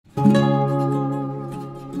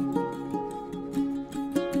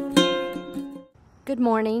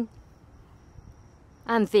morning.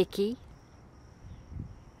 I'm Vicki,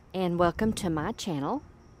 and welcome to my channel.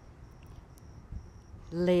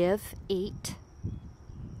 Live, eat,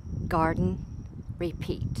 garden,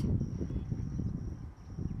 repeat.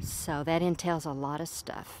 So that entails a lot of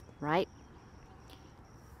stuff, right?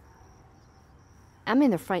 I'm in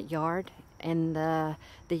the front yard, and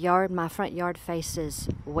my front yard faces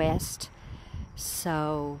west,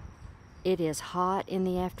 so it is hot in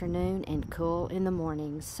the afternoon and cool in the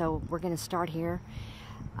morning. So we're going to start here.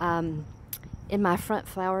 In my front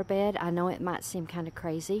flower bed, I know it might seem kind of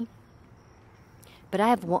crazy, but I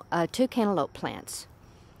have two cantaloupe plants,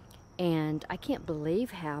 and I can't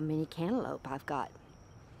believe how many cantaloupe I've got.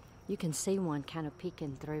 You can see one kind of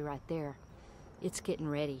peeking through right there. It's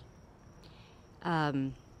getting ready.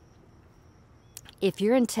 If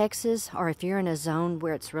you're in Texas, or if you're in a zone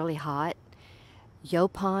where it's really hot,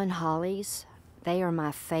 Yaupon hollies, they are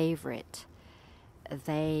my favorite.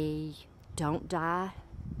 They don't die.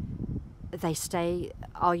 They stay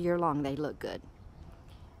all year long. They look good.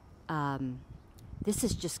 This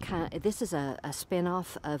is just this is a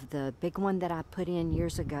spin-off of the big one that I put in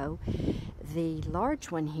years ago. The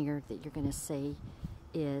large one here that you're going to see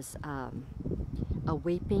is a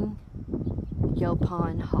weeping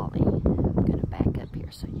Yaupon holly. I'm going to back up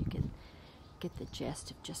here so you can get the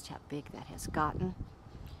gist of just how big that has gotten.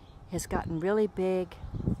 Has gotten really big,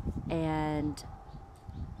 and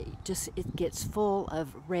it gets full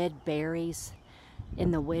of red berries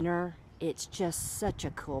in the winter. It's just such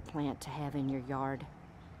a cool plant to have in your yard.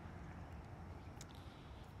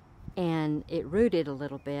 And it rooted a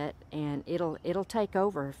little bit, and it'll take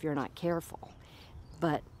over if you're not careful.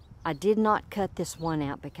 But I did not cut this one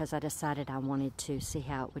out because I decided I wanted to see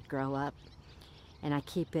how it would grow up, and I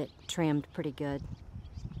keep it trimmed pretty good.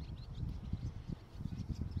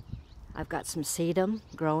 I've got some sedum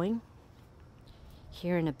growing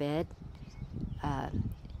here in a bed,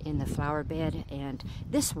 in the flower bed, and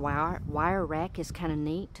this wire rack is kind of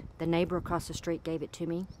neat. The neighbor across the street gave it to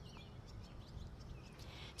me,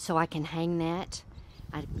 so I can hang that.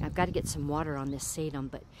 I've got to get some water on this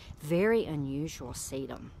sedum, but very unusual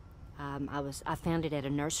sedum. I found it at a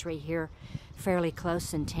nursery here fairly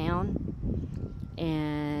close in town,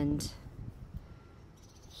 and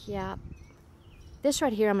yeah, this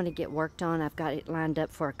right here I'm going to get worked on. I've got it lined up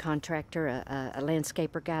for a contractor, a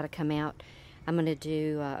landscaper guy to come out. I'm going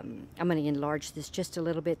to enlarge this just a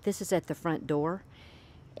little bit. This is at the front door,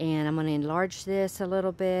 and I'm going to enlarge this a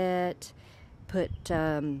little bit, put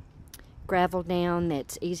gravel down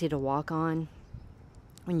that's easy to walk on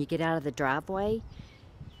when you get out of the driveway.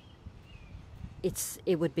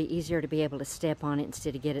 It would be easier to be able to step on it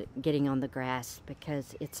instead of getting on the grass,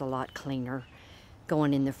 because it's a lot cleaner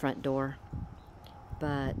going in the front door.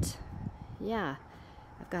 But yeah,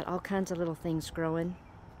 I've got all kinds of little things growing.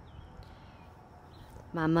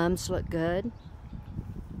 My mums look good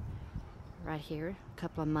right here. A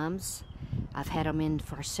couple of mums. I've had them in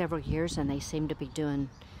for several years, and they seem to be doing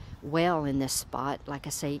well in this spot. Like I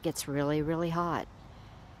say, it gets really, really hot.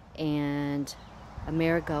 And a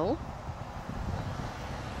marigold.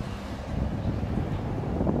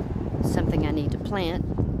 Something I need to plant.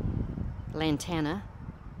 Lantana.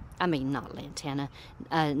 I mean, not lantana.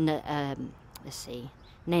 Let's see.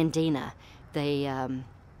 Nandina.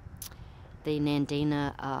 The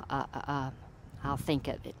Nandina, I'll think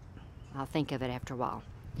of it. I'll think of it after a while.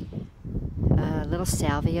 A little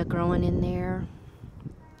salvia growing in there.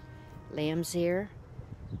 Lamb's ear.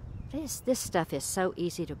 This stuff is so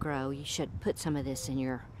easy to grow. You should put some of this in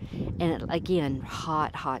your, and again,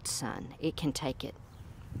 hot sun. It can take it.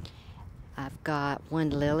 I've got one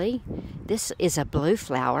lily. This is a blue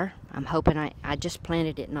flower. I'm hoping I just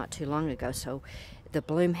planted it not too long ago, so the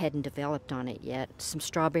bloom hadn't developed on it yet. Some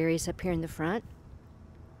strawberries up here in the front.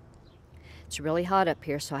 It's really hot up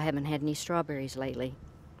here, so I haven't had any strawberries lately.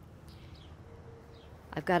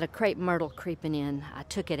 I've got a crepe myrtle creeping in. I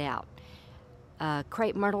took it out.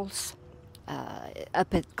 Crepe myrtles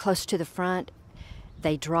up close to the front,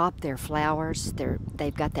 they drop their flowers.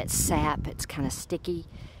 They've got that sap. It's kind of sticky,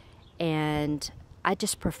 and I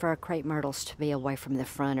just prefer crepe myrtles to be away from the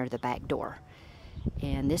front or the back door.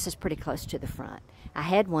 And this is pretty close to the front. I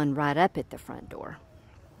had one right up at the front door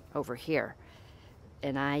over here,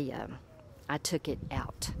 and I took it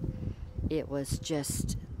out. It was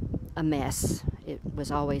just a mess. It was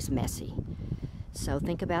always messy. So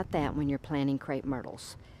think about that when you're planting crepe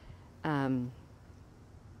myrtles. Okay,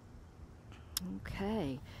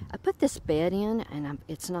 I put this bed in, and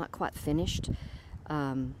it's not quite finished.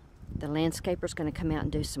 The landscaper's going to come out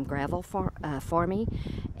and do some gravel for me,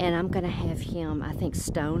 and I'm going to have him, I think,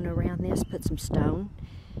 stone around this, put some stone,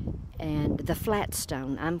 And the flat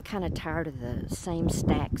stone, I'm kind of tired of the same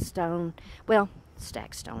stack stone. Well,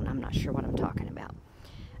 stack stone, I'm not sure what I'm talking about.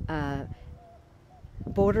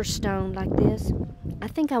 Border stone like this. I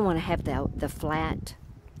think I want to have the flat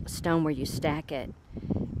stone where you stack it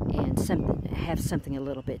and have something a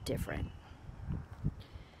little bit different.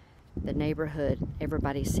 The neighborhood,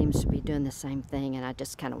 everybody seems to be doing the same thing, and I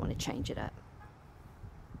just kind of want to change it up.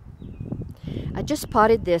 I just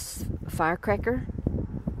potted this firecracker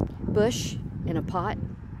bush in a pot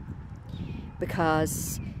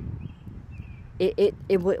because it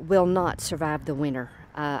will not survive the winter.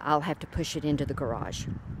 I'll have to push it into the garage.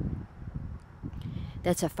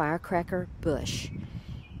 That's a firecracker bush,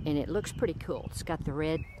 and it looks pretty cool. It's got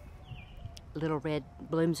the little red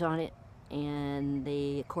blooms on it, and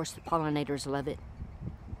of course the pollinators love it.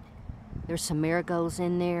 There's some marigolds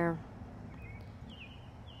in there,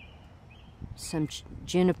 some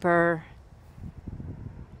juniper,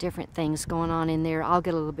 different things going on in there. I'll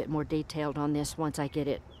get a little bit more detailed on this once I get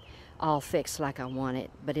it all fixed like I want it,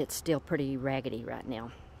 but it's still pretty raggedy right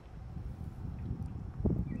now.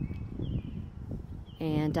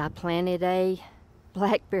 And I planted a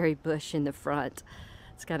blackberry bush in the front.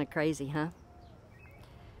 It's kind of crazy, huh?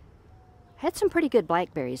 Had some pretty good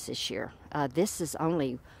blackberries this year. This is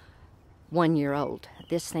only 1 year old.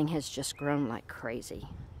 This thing has just grown like crazy.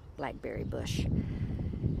 Blackberry bush.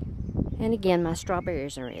 And again, my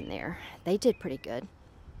strawberries are in there. They did pretty good.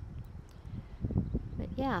 But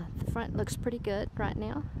yeah, the front looks pretty good right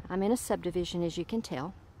now. I'm in a subdivision, as you can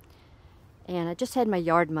tell. And I just had my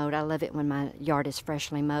yard mowed. I love it when my yard is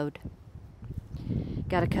freshly mowed.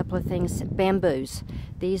 Got a couple of things. Bamboos.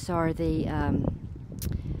 These are the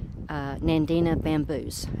Nandina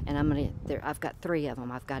bamboos, and I've got 3 of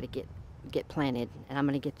them. I've got to get planted, and I'm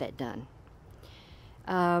gonna get that done.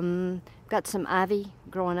 Got some ivy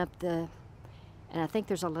growing up and I think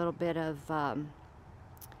there's a little bit of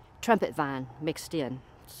trumpet vine mixed in,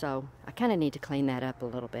 so I kind of need to clean that up a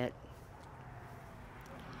little bit.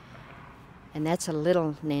 And that's a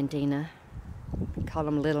little Nandina. We call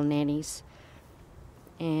them little nannies.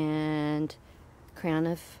 And crown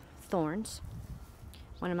of thorns,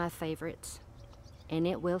 one of my favorites, and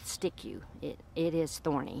it will stick you. It is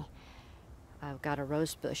thorny. I've got a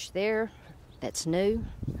rose bush there that's new.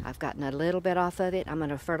 I've gotten a little bit off of it. I'm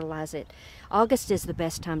going to fertilize it. August is the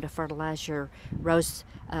best time to fertilize your rose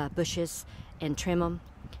bushes and trim them,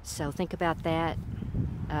 so think about that.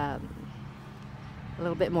 A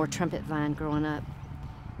little bit more trumpet vine growing up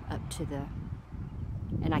to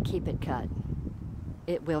and I keep it cut.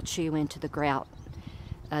 It will chew into the grout,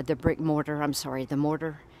 the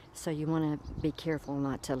mortar, so you want to be careful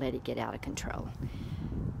not to let it get out of control.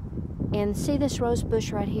 And see this rose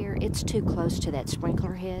bush right here? It's too close to that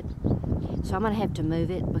sprinkler head, so I'm going to have to move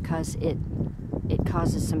it because it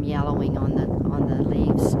causes some yellowing on the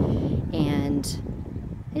leaves, and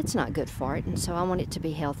it's not good for it, and so I want it to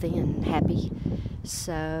be healthy and happy.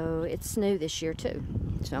 So it's new this year too,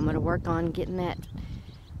 so I'm going to work on getting that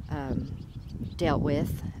dealt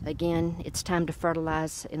with. Again, it's time to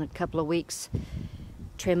fertilize in a couple of weeks.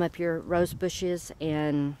 Trim up your rose bushes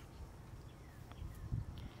and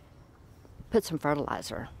put some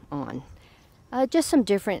fertilizer on. Just some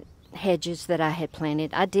different hedges that I had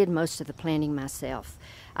planted. I did most of the planting myself.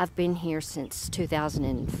 I've been here since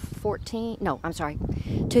 2014. No, I'm sorry,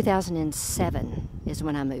 2007 is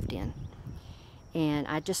when I moved in. And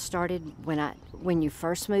I just started when you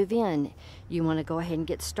first move in, you want to go ahead and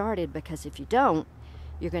get started, because if you don't,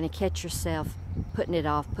 you're going to catch yourself putting it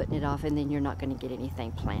off, and then you're not going to get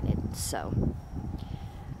anything planted. So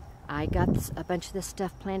I got a bunch of this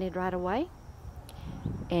stuff planted right away.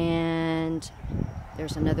 And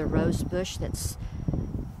there's another rose bush that's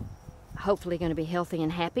hopefully going to be healthy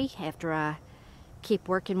and happy after I keep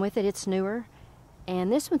working with it. It's newer.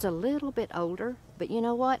 And this one's a little bit older, but you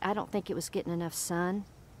know what? I don't think it was getting enough sun.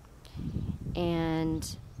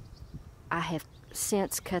 And I have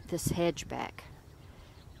since cut this hedge back.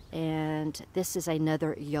 And this is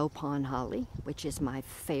another Yopon holly, which is my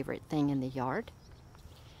favorite thing in the yard.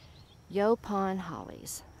 Yopon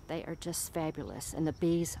hollies. They are just fabulous. And the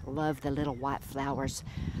bees love the little white flowers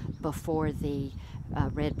before the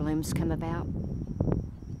red blooms come about.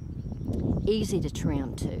 Easy to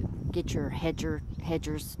trim too. Get your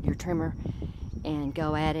your trimmer, and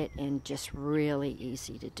go at it, and just really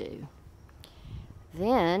easy to do.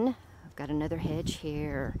 Then I've got another hedge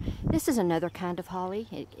here. This is another kind of holly.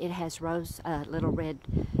 It has little red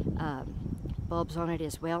bulbs on it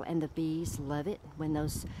as well, and the bees love it when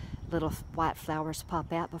those little white flowers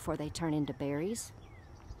pop out before they turn into berries.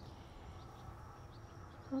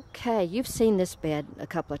 Okay, you've seen this bed a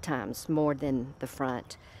couple of times, more than the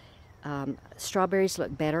front. Strawberries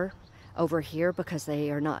look better over here because they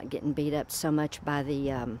are not getting beat up so much by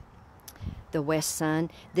the west sun.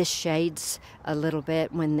 This shades a little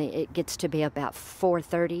bit. When it gets to be about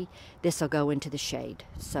 4:30, this will go into the shade.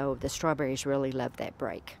 So the strawberries really love that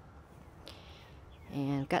break.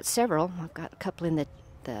 And I've got several. I've got a couple in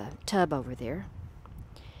the tub over there.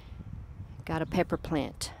 Got a pepper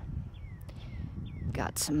plant.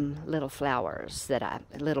 Got some little flowers that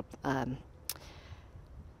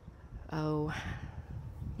oh,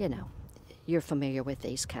 you know, you're familiar with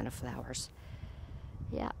these kind of flowers.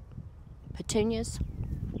 Yeah, petunias.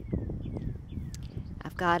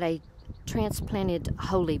 I've got a transplanted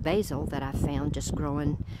holy basil that I found just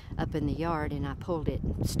growing up in the yard, and I pulled it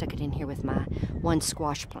and stuck it in here with my one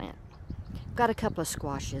squash plant. Got a couple of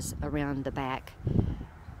squashes around the back,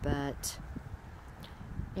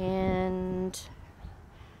 and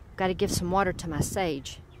got to give some water to my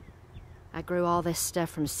sage. I grew all this stuff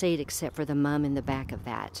from seed except for the mum in the back of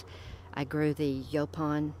that. I grew the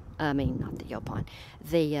yopon, not the yopon,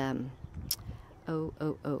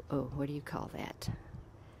 what do you call that?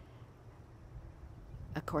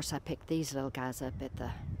 Of course, I picked these little guys up at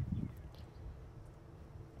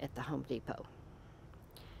the Home Depot.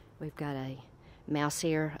 We've got a mouse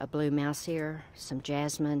ear, a blue mouse ear, some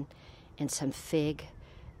jasmine, and some fig,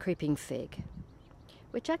 creeping fig,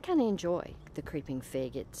 which I kind of enjoy. The creeping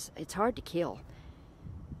fig, it's hard to kill,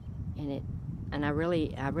 and I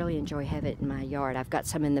really enjoy having it in my yard. I've got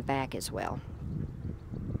some in the back as well.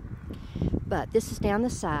 But this is down the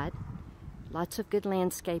side. Lots of good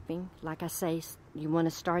landscaping. Like I say, you want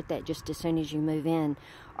to start that just as soon as you move in,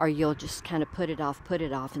 or you'll just kind of put it off,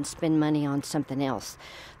 and spend money on something else.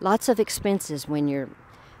 Lots of expenses when you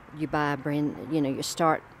buy a brand, you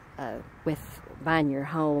start with buying your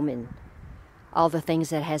home and all the things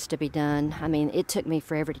that has to be done. I mean, it took me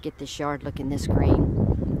forever to get this yard looking this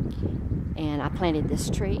green. And I planted this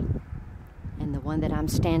tree, and the one that I'm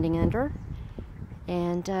standing under,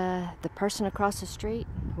 and the person across the street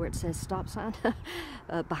where it says stop sign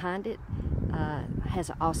behind it has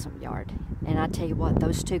an awesome yard. And I tell you what,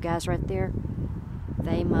 those two guys right there,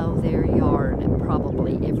 they mow their yard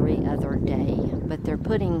probably every other day, but they're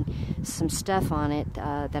putting some stuff on it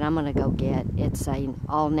that I'm gonna go get. It's an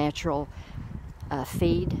all-natural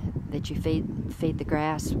feed that you feed the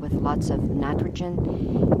grass with lots of nitrogen,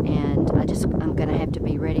 and I'm gonna have to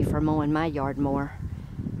be ready for mowing my yard more.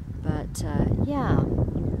 But yeah,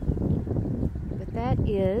 but that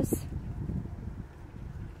is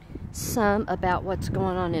some about what's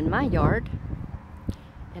going on in my yard,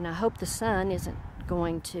 and I hope the sun isn't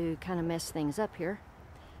going to kind of mess things up here,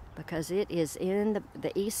 because it is in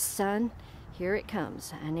the east sun. Here it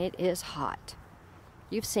comes, and it is hot.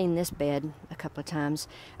 You've seen this bed a couple of times.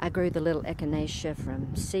 I grew the little echinacea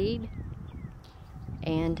from seed,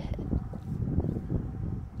 and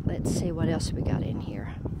let's see what else we got in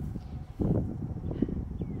here.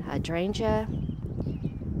 Hydrangea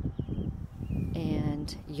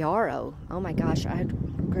and yarrow. Oh my gosh, I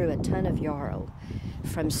grew a ton of yarrow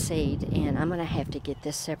from seed, and I'm gonna have to get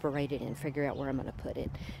this separated and figure out where I'm gonna put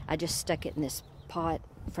it. I just stuck it in this pot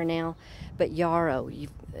for now, but yarrow,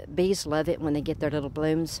 bees love it when they get their little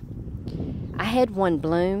blooms. I had one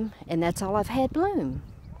bloom, and that's all I've had bloom.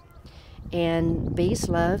 And bees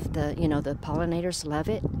love the pollinators love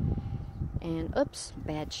it. And oops,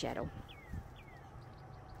 bad shadow.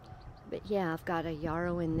 But yeah, I've got a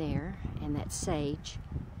yarrow in there, and that's sage.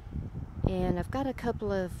 And I've got a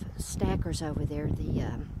couple of stackers over there,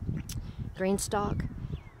 the green stalk,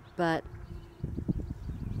 but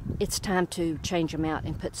it's time to change them out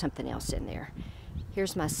and put something else in there.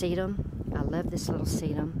 Here's my sedum. I love this little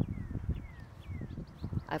sedum.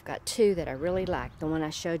 I've got two that I really like. The one I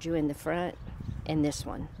showed you in the front, and this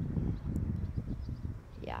one.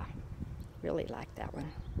 Yeah, really like that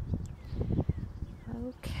one.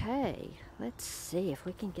 Okay, let's see if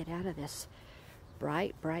we can get out of this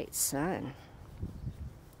bright, bright sun.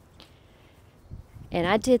 And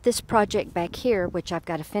I did this project back here, which I've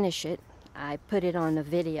got to finish it. I put it on a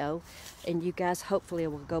video, and you guys hopefully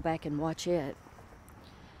will go back and watch it.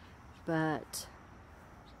 But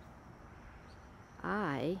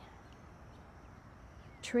I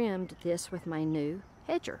trimmed this with my new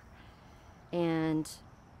hedger, and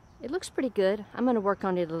it looks pretty good. I'm going to work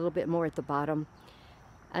on it a little bit more at the bottom.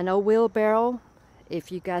 An old wheelbarrow, if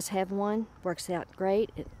you guys have one, works out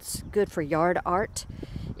great. It's good for yard art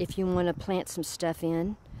if you want to plant some stuff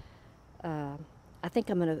in. I think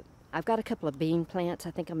I've got a couple of bean plants.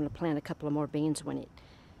 I think I'm going to plant a couple of more beans when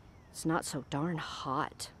it's not so darn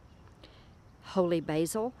hot. holy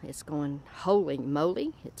basil. It's going holy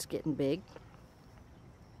moly. It's getting big.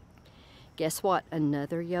 Guess what?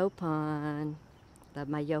 Another Yaupon. Love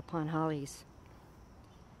my Yaupon hollies.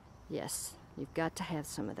 Yes, you've got to have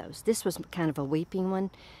some of those. This was kind of a weeping one,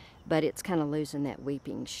 but it's kind of losing that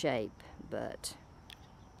weeping shape. But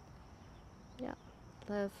yeah,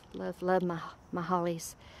 love my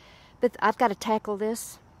hollies. But I've got to tackle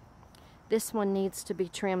this. This one needs to be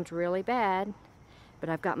trimmed really bad, but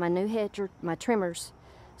I've got my new hedger, my trimmers,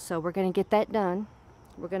 so we're going to get that done.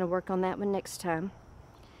 We're going to work on that one next time.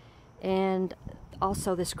 And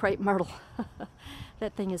also this crepe myrtle.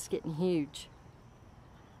 That thing is getting huge.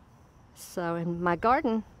 So, and my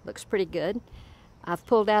garden looks pretty good. I've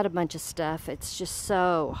pulled out a bunch of stuff. It's just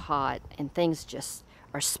so hot and things just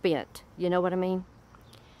are spent. You know what I mean?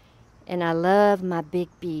 And I love my big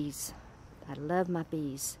bees. I love my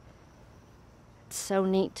bees. It's so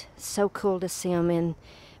neat, so cool to see them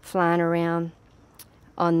flying around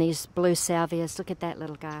on these blue salvias. Look at that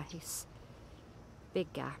little guy. He's a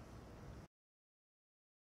big guy.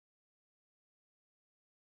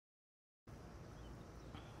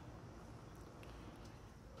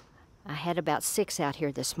 I had about 6 out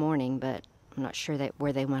here this morning, but I'm not sure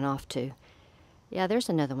where they went off to. Yeah, there's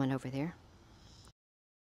another one over there.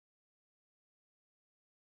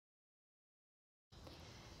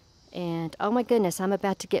 And oh my goodness, I'm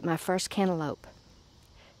about to get my first cantaloupe.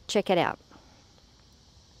 Check it out.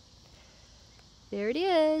 There it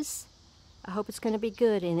is. I hope it's going to be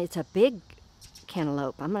good, and it's a big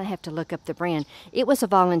cantaloupe. I'm going to have to look up the brand. It was a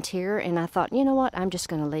volunteer, and I thought, you know what, I'm just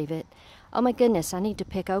going to leave it. Oh my goodness, I need to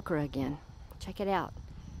pick okra again. Check it out.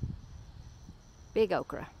 Big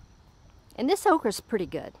okra. And this okra is pretty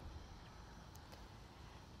good.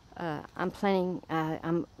 I'm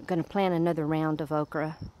going to plant another round of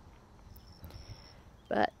okra.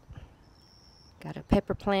 But got a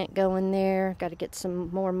pepper plant going there. Got to get some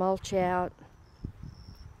more mulch out.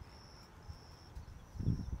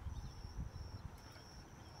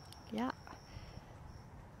 Yeah.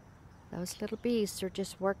 Those little bees are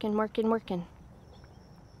just working.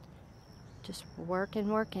 Just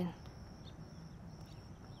working.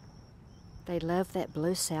 They love that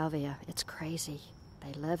blue salvia. It's crazy.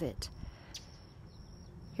 They love it.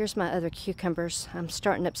 Here's my other cucumbers. I'm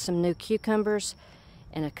starting up some new cucumbers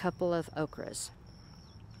and a couple of okras.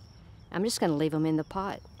 I'm just going to leave them in the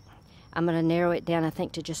pot. I'm going to narrow it down, I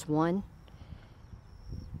think, to just one.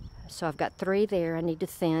 So I've got 3 there. I need to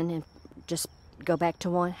thin and just go back to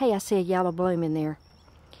 1. Hey, I see a yellow bloom in there.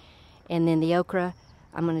 And then the okra,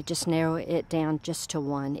 I'm going to just narrow it down just to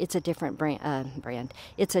 1. It's a different brand.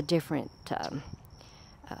 It's a different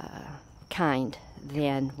kind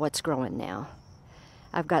than what's growing now.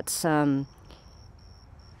 I've got some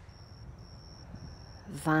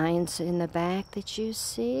vines in the back that you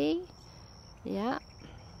see. Yeah.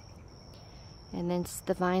 And then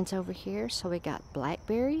the vines over here. So we got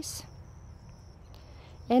blackberries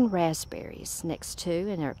and raspberries next to,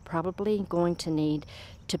 and they're probably going to need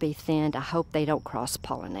to be thinned. I hope they don't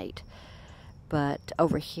cross-pollinate. But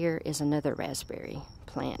over here is another raspberry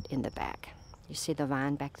plant in the back. You see the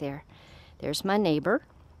vine back there? There's my neighbor.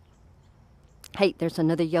 Hey, there's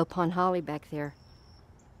another Yaupon holly back there.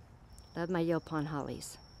 Love my Yaupon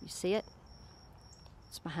hollies. You see it?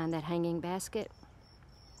 It's behind that hanging basket.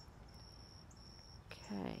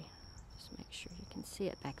 Okay, just make sure you can see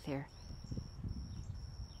it back there.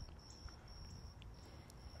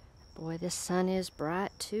 Boy, the sun is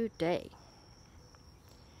bright today.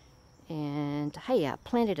 And hey, I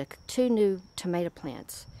planted 2 new tomato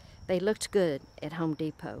plants. They looked good at Home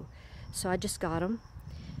Depot. So I just got them,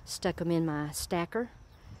 stuck them in my stacker,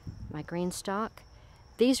 my green stock.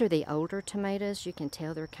 These are the older tomatoes. You can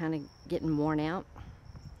tell they're kind of getting worn out.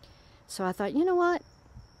 So I thought, you know what?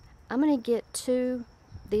 I'm going to get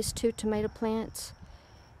these 2 tomato plants,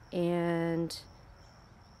 and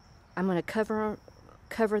I'm going to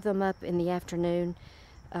cover them up in the afternoon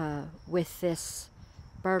with this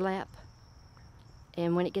burlap.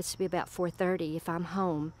 And when it gets to be about 4:30, if I'm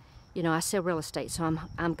home, you know, I sell real estate, so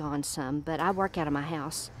I'm gone some, but I work out of my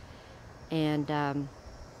house. And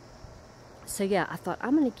so yeah, I thought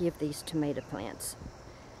I'm going to give these tomato plants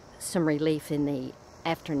some relief in the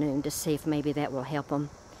afternoon to see if maybe that will help them.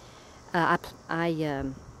 I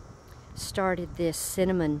started this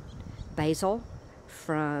cinnamon basil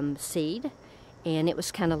from seed, and it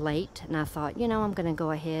was kind of late, and I thought, you know, I'm going to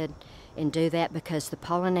go ahead and do that because the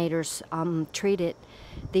pollinators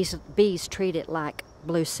these bees treat it like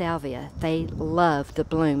blue salvia. They love the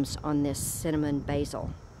blooms on this cinnamon basil.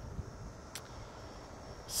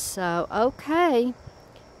 So, okay,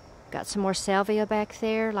 got some more salvia back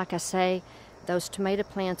there. Like I say, those tomato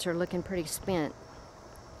plants are looking pretty spent.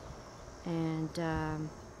 And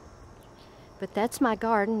but that's my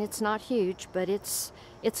garden. It's not huge, but it's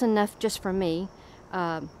enough just for me.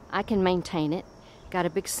 I can maintain it. Got a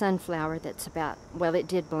big sunflower that's about, well, it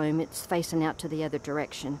did bloom. It's facing out to the other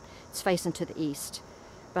direction. It's facing to the east.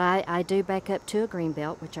 But I do back up to a green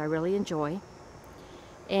belt, which I really enjoy.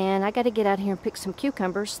 And I got to get out here and pick some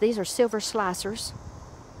cucumbers. These are silver slicers.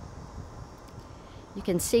 You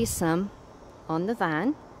can see some on the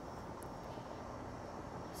vine.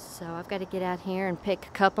 So I've got to get out here and pick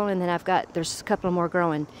a couple, and then there's a couple more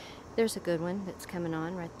growing. There's a good one that's coming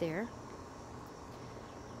on right there.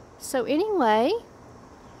 So anyway,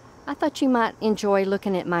 I thought you might enjoy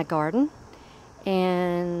looking at my garden,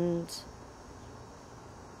 and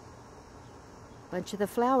a bunch of the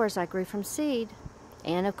flowers I grew from seed,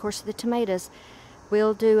 and of course the tomatoes.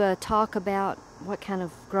 We'll do a talk about what kind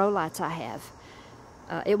of grow lights I have.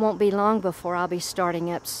 It won't be long before I'll be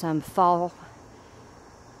starting up some fall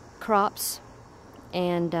crops,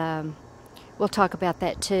 and we'll talk about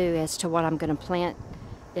that too, as to what I'm going to plant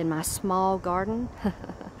in my small garden.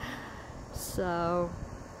 So,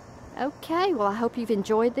 okay, well, I hope you've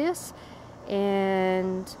enjoyed this,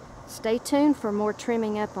 and stay tuned for more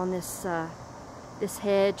trimming up on this this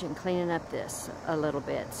hedge and cleaning up this a little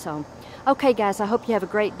bit. So, okay guys, I hope you have a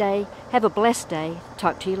great day. Have a blessed day.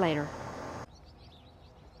 Talk to you later.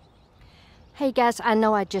 Hey guys, I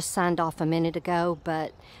know I just signed off a minute ago,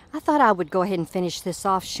 but I thought I would go ahead and finish this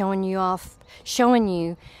off showing off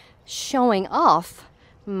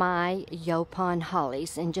my Yaupon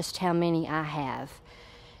hollies and just how many I have.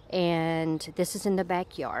 And this is in the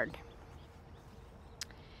backyard.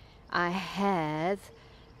 I have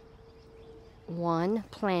one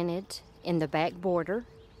planted in the back border.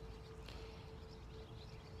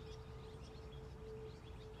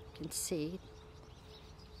 You can see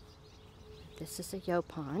this is a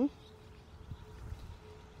Yaupon.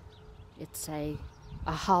 It's a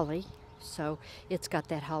holly, so it's got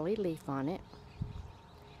that holly leaf on it.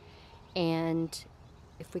 And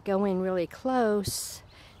if we go in really close,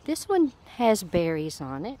 this one has berries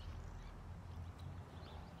on it.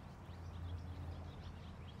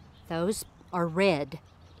 Those are red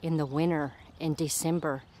in the winter in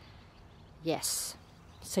December. Yes,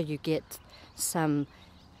 so you get some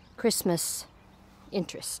Christmas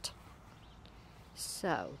interest.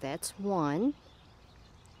 So that's one.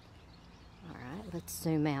 All right, let's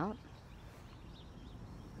zoom out.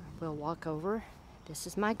 We'll walk over. This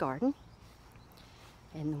is my garden,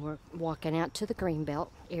 and we're walking out to the greenbelt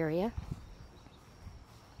area.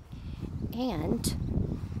 And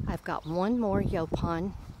I've got one more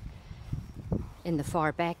Yaupon in the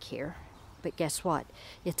far back here, but guess what?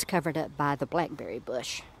 It's covered up by the blackberry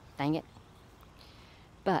bush. Dang it.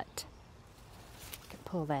 But I can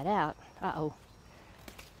pull that out. Uh-oh.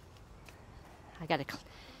 I got to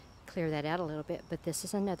clear that out a little bit, but this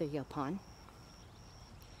is another Yaupon.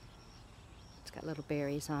 It's got little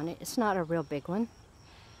berries on it. It's not a real big one,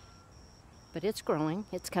 but it's growing.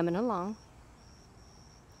 It's coming along.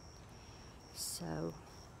 So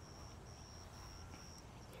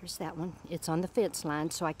here's that one. It's on the fence line,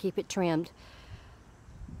 so I keep it trimmed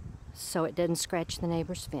so it doesn't scratch the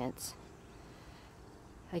neighbor's fence.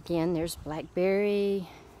 Again, there's blackberry,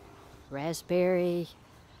 raspberry.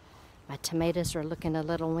 My tomatoes are looking a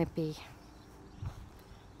little wimpy.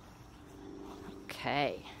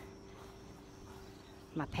 Okay.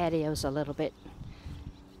 My patio's a little bit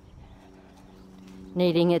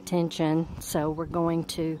needing attention, so we're going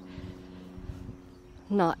to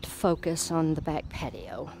not focus on the back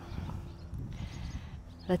patio.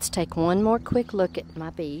 Let's take one more quick look at my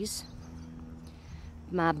bees.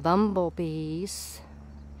 My bumblebees.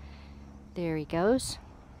 There he goes.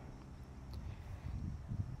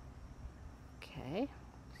 Okay,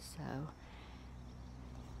 so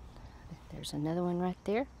there's another one right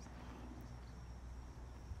there.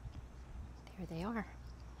 There they are,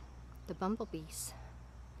 the bumblebees.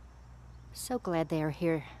 So glad they are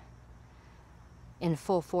here in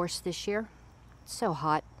full force this year. It's so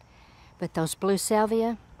hot. But those blue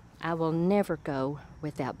salvia, I will never go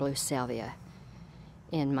without blue salvia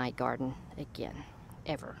in my garden again,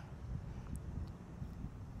 ever.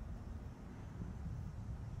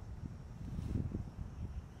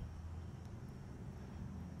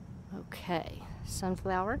 Okay,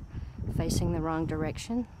 sunflower facing the wrong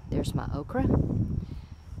direction. There's my okra.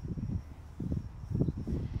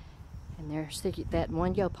 And there's that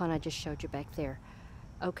one Yaupon I just showed you back there.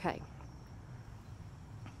 Okay.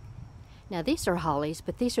 Now these are hollies,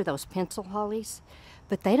 but these are those pencil hollies.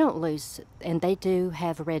 But they don't lose, and they do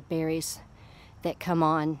have red berries that come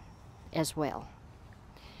on as well.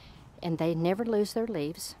 and they never lose their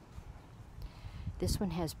leaves. This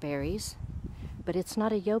one has berries, but it's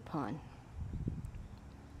not a yaupon.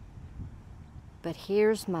 But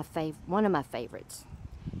here's my one of my favorites.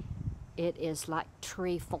 It is like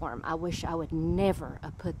tree form. I wish I would never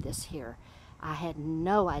have put this here. I had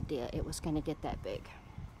no idea it was going to get that big.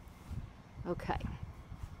 Okay.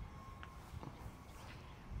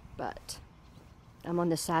 But I'm on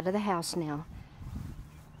the side of the house now.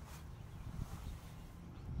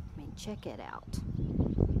 I mean, check it out.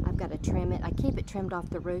 I've got to trim it. I keep it trimmed off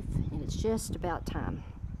the roof, and it's just about time.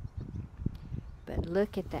 But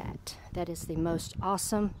look at that. That is the most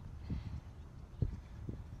awesome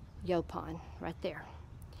yaupon right there.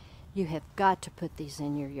 You have got to put these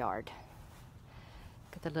in your yard.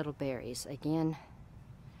 Look at the little berries. Again,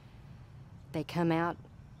 they come out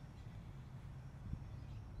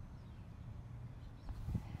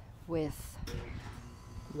with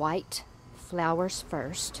white flowers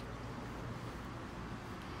first,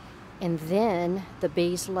 and then the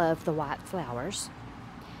bees love the white flowers,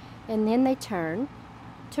 and then they turn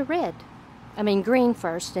to red. I mean green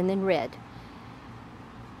first and then red.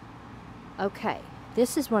 Okay,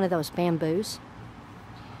 this is one of those bamboos,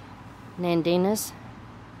 nandinas,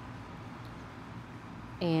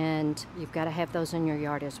 and you've got to have those in your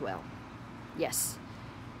yard as well. Yes,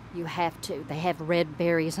 you have to. They have red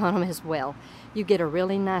berries on them as well. You get a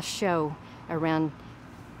really nice show around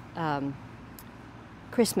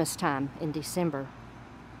Christmas time in December.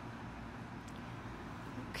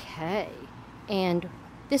 Okay, and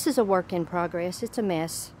this is a work in progress. It's a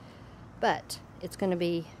mess, but it's going to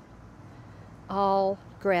be all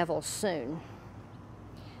gravel soon.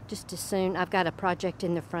 Just as soon. I've got a project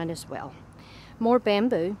in the front as well. More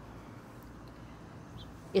bamboo.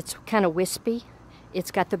 It's kind of wispy. It's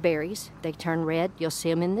got the berries. They turn red. You'll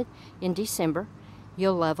see them in December.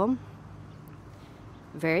 You'll love them.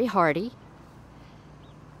 Very hardy.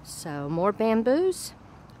 So more bamboos,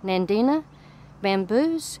 nandina,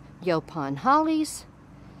 bamboos, yaupon hollies.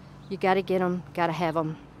 You got to get them. Got to have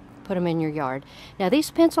them. Put them in your yard. Now these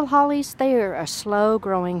pencil hollies, they are a slow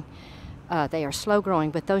growing. They are slow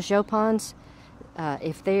growing, but those yaupons,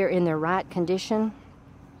 if they're in the right condition,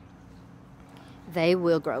 they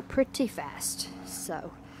will grow pretty fast.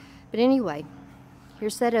 So, but anyway,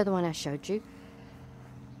 here's that other one I showed you.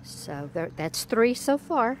 So that's 3 so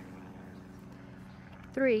far.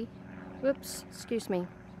 3. Whoops, excuse me.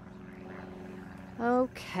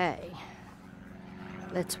 Okay,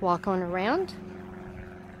 let's walk on around.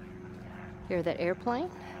 Hear that airplane?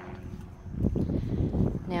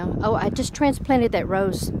 Now, oh, I just transplanted that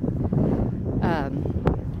rose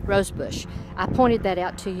bush. I pointed that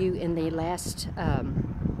out to you in the last,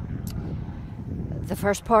 the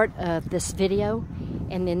first part of this video,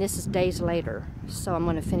 and then this is days later, so I'm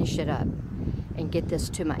going to finish it up and get this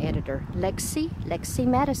to my editor, Lexi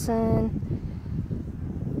Madison.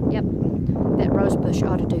 Yep, that rose bush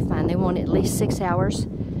ought to do fine. They want at least 6 hours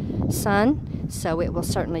sun, so it will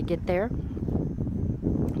certainly get there.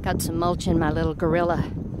 Got some mulch in my little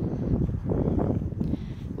gorilla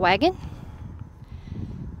wagon.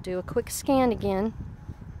 Do a quick scan again.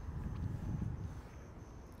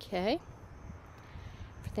 Okay.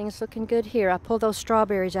 Everything's looking good here. I pulled those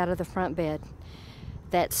strawberries out of the front bed.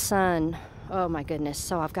 That sun, oh my goodness.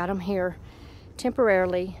 So I've got them here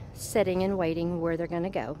temporarily sitting and waiting where they're going to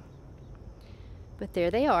go. But there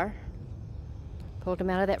they are. Pulled them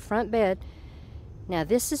out of that front bed. Now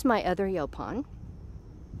this is my other yaupon.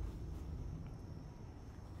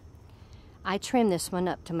 I trimmed this one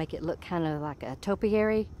up to make it look kind of like a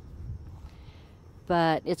topiary,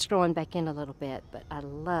 but it's growing back in a little bit, but I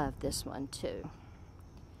love this one too.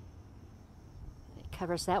 It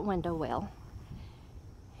covers that window well,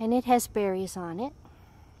 and it has berries on it.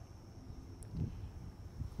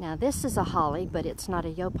 Now this is a holly, but it's not a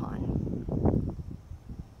yaupon,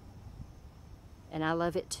 and I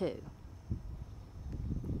love it too.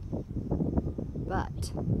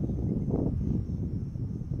 But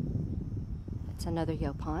it's another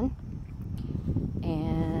yaupon,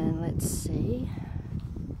 and let's see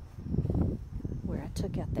where I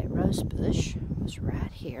took out that rose bush. It was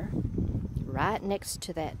right here, right next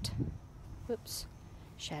to that, whoops,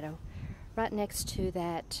 shadow, right next to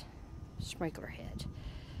that sprinkler head.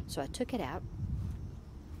 So I took it out.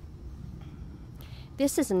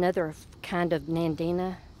 This is another kind of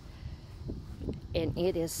nandina, and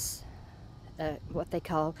it is what they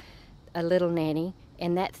call a little nanny,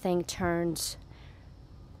 and that thing turns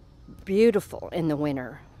beautiful in the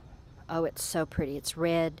winter. Oh, it's so pretty. It's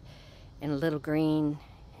red and a little green,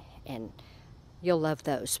 and you'll love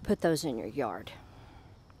those. Put those in your yard.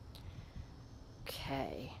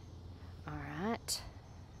 Okay. All right.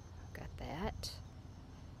 that.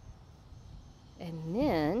 And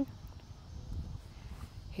then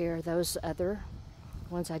here are those other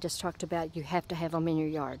ones I just talked about. You have to have them in your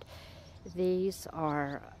yard. These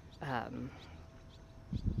are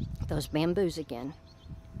those bamboos again.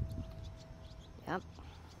 Yep.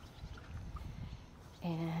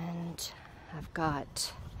 And I've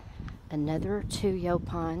got another 2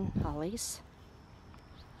 Yaupon hollies.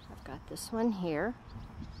 I've got this one here.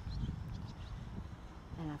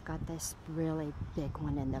 And I've got this really big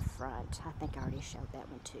one in the front. I think I already showed that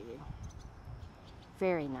one to you.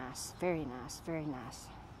 Very nice, very nice, very nice.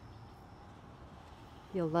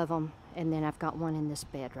 You'll love them. And then I've got one in this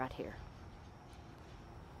bed right here.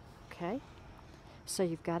 Okay, so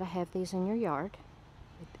you've got to have these in your yard.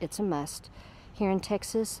 It's a must. Here in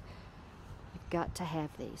Texas, you've got to have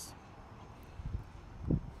these.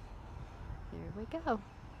 There we go.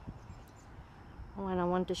 Oh, and I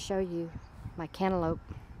wanted to show you my cantaloupe.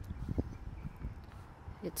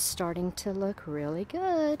 It's starting to look really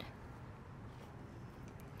good.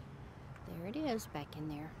 There it is back in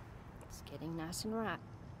there. It's getting nice and ripe.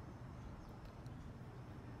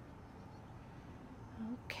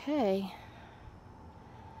 Okay.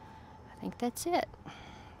 I think that's it.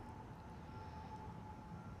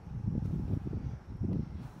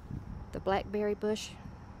 The blackberry bush.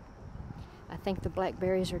 I think the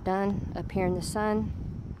blackberries are done up here in the sun.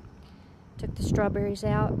 Took the strawberries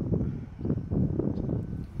out.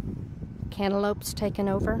 Cantaloupe's taken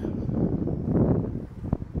over.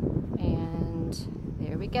 And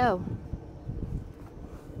there we go.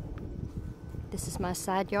 This is my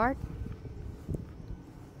side yard.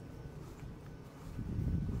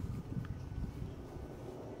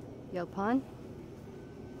 Yaupon.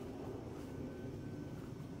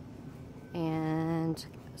 And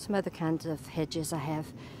some other kinds of hedges I have.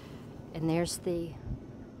 And there's the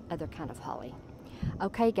other kind of holly.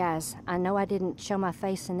 Okay guys, I know I didn't show my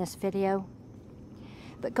face in this video,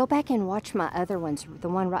 but go back and watch my other ones. The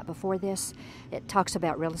one right before this, it talks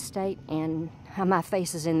about real estate, and how my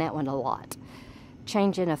face is in that one a lot.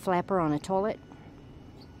 Changing a flapper on a toilet.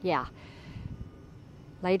 Yeah.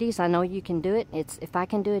 Ladies, I know you can do it. If I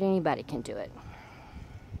can do it, anybody can do it.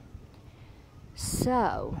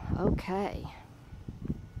 So, okay.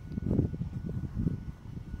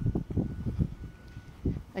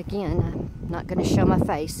 Again, I'm not going to show my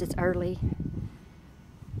face. It's early.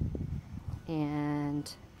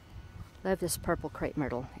 And love this purple crepe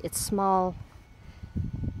myrtle. It's small.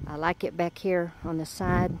 I like it back here on the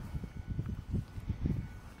side.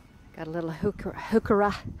 Got a little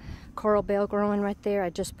heuchera coral bell growing right there. I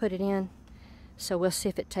just put it in. So we'll see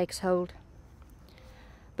if it takes hold.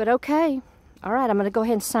 But okay. All right, I'm going to go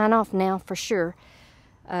ahead and sign off now for sure.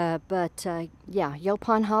 Yeah,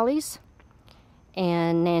 Yaupon hollies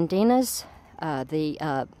and Nandinas.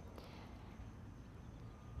 The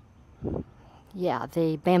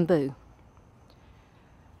bamboo.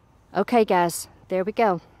 Okay, guys, there we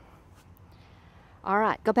go. All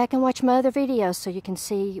right, go back and watch my other videos so you can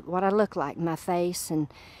see what I look like, my face and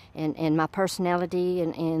my personality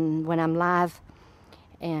and when I'm live.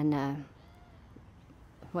 And,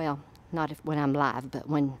 well, not when I'm live, but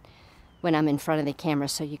when I'm in front of the camera,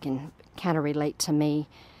 so you can kind of relate to me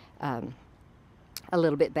a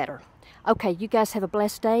little bit better. Okay, you guys have a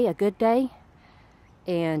blessed day, a good day.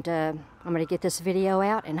 And I'm going to get this video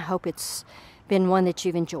out and hope it's been one that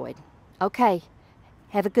you've enjoyed. Okay,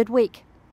 have a good week.